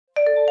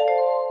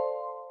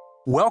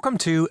Welcome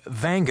to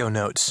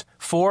VangoNotes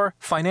for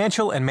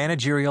Financial and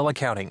Managerial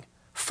Accounting,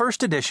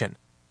 First Edition,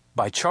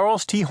 by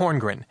Charles T.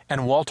 Horngren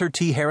and Walter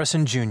T.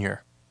 Harrison, Jr.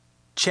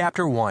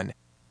 Chapter 1,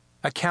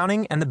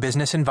 Accounting and the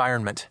Business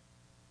Environment.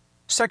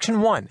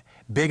 Section 1,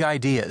 Big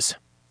Ideas.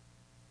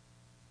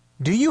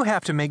 Do you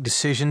have to make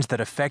decisions that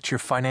affect your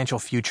financial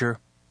future?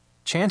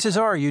 Chances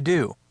are you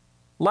do.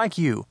 Like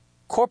you,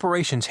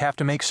 corporations have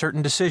to make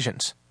certain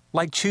decisions,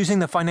 like choosing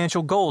the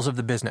financial goals of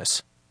the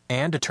business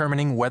and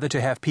determining whether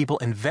to have people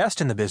invest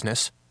in the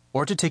business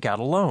or to take out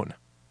a loan.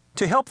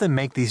 To help them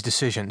make these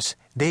decisions,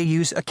 they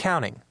use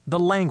accounting, the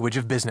language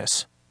of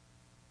business.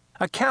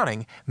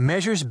 Accounting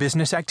measures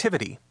business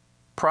activity,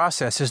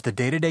 processes the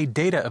day-to-day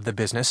data of the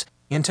business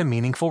into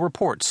meaningful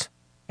reports,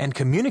 and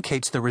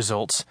communicates the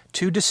results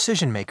to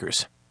decision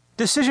makers.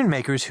 Decision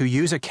makers who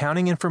use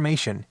accounting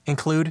information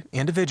include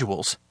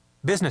individuals,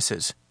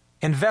 businesses,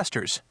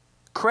 investors,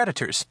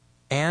 creditors,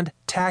 and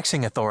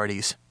taxing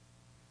authorities.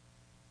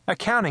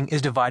 Accounting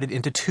is divided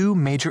into two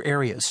major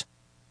areas: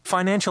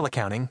 financial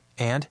accounting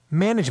and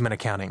management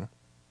accounting.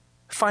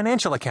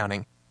 Financial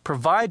accounting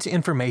provides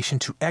information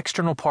to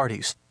external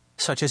parties,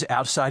 such as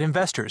outside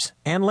investors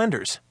and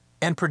lenders,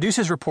 and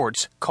produces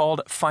reports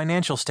called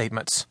financial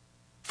statements.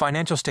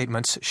 Financial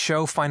statements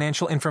show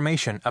financial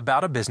information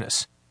about a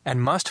business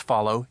and must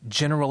follow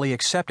generally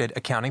accepted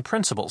accounting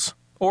principles,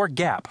 or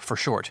GAAP for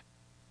short.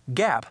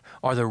 GAAP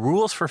are the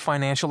rules for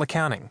financial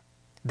accounting.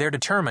 They're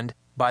determined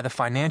by the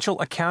Financial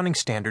Accounting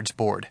Standards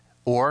Board,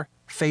 or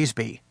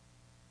FASB.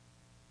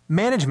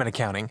 Management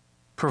accounting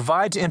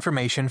provides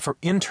information for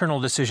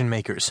internal decision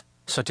makers,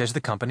 such as the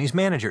company's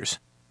managers,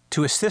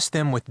 to assist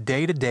them with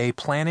day-to-day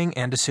planning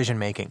and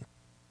decision-making.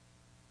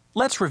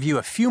 Let's review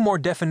a few more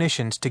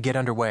definitions to get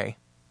underway.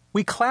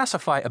 We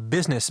classify a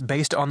business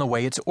based on the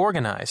way it's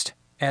organized,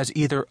 as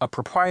either a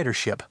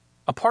proprietorship,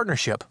 a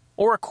partnership,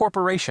 or a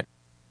corporation.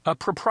 A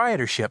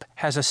proprietorship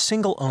has a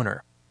single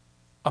owner.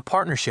 A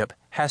partnership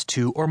has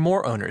two or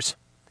more owners,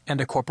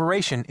 and a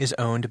corporation is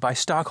owned by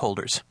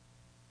stockholders.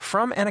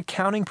 From an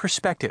accounting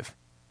perspective,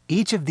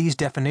 each of these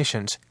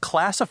definitions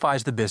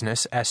classifies the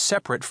business as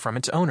separate from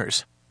its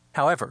owners.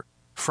 However,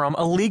 from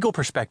a legal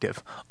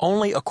perspective,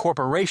 only a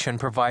corporation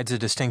provides a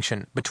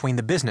distinction between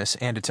the business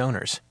and its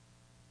owners.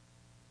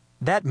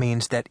 That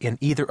means that in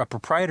either a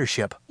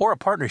proprietorship or a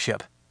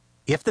partnership,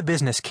 if the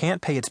business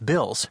can't pay its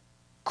bills,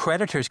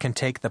 creditors can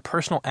take the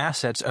personal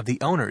assets of the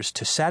owners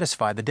to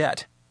satisfy the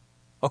debt.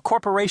 A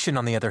corporation,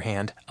 on the other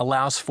hand,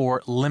 allows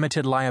for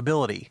limited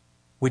liability,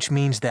 which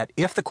means that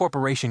if the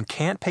corporation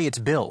can't pay its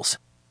bills,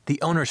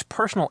 the owner's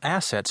personal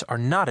assets are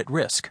not at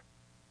risk.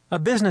 A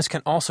business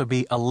can also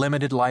be a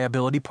limited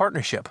liability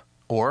partnership,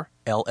 or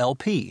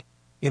LLP,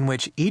 in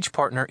which each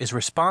partner is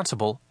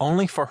responsible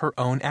only for her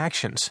own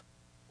actions.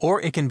 Or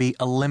it can be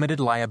a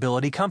limited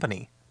liability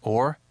company,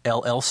 or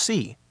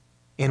LLC,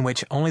 in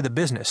which only the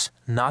business,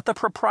 not the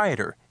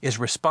proprietor, is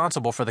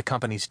responsible for the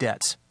company's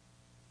debts.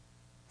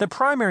 The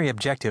primary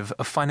objective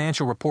of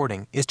financial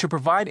reporting is to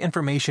provide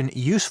information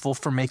useful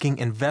for making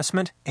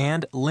investment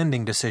and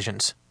lending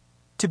decisions.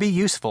 To be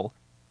useful,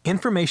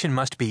 information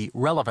must be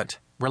relevant,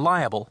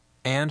 reliable,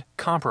 and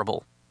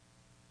comparable.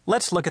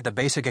 Let's look at the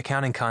basic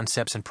accounting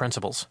concepts and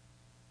principles.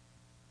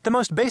 The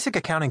most basic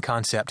accounting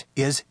concept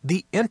is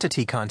the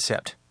entity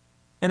concept.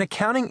 An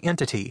accounting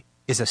entity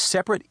is a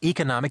separate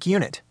economic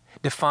unit,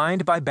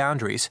 defined by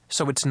boundaries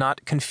so it's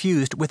not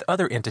confused with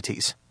other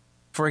entities.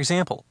 For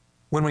example,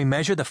 when we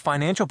measure the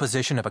financial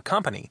position of a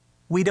company,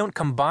 we don't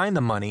combine the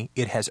money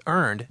it has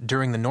earned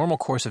during the normal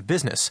course of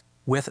business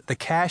with the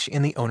cash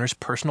in the owner's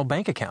personal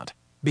bank account,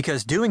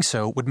 because doing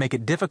so would make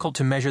it difficult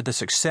to measure the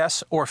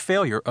success or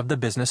failure of the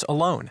business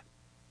alone.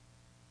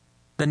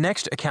 The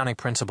next accounting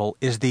principle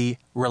is the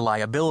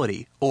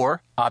reliability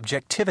or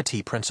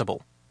objectivity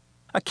principle.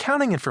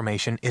 Accounting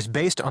information is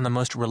based on the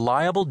most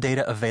reliable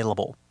data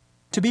available.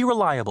 To be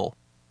reliable,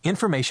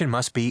 information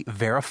must be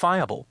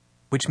verifiable,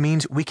 which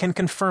means we can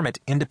confirm it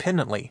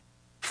independently.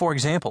 For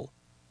example,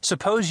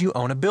 suppose you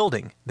own a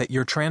building that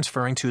you're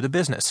transferring to the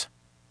business.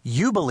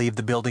 You believe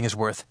the building is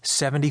worth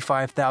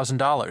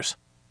 $75,000,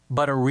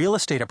 but a real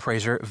estate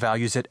appraiser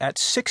values it at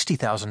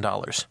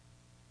 $60,000.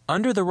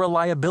 Under the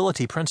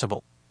reliability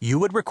principle, you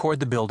would record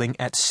the building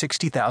at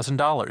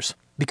 $60,000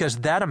 because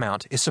that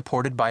amount is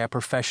supported by a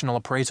professional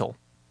appraisal.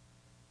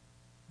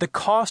 The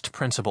cost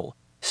principle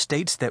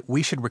states that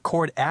we should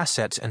record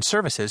assets and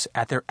services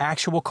at their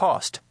actual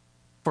cost.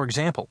 For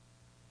example,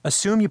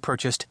 assume you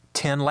purchased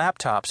 10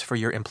 laptops for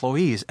your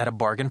employees at a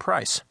bargain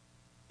price.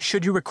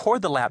 Should you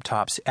record the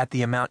laptops at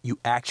the amount you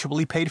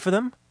actually paid for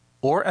them,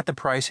 or at the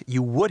price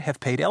you would have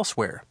paid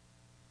elsewhere?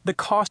 The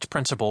cost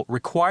principle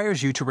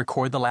requires you to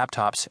record the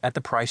laptops at the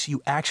price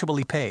you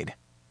actually paid.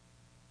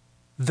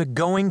 The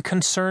going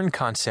concern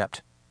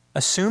concept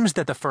assumes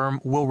that the firm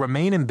will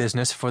remain in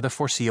business for the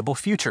foreseeable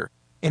future.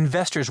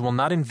 Investors will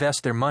not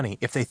invest their money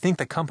if they think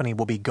the company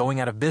will be going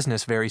out of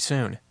business very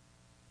soon.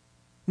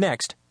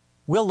 Next,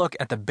 we'll look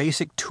at the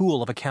basic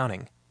tool of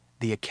accounting,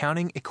 the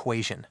accounting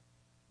equation.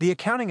 The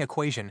accounting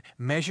equation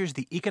measures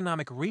the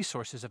economic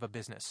resources of a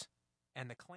business and the claim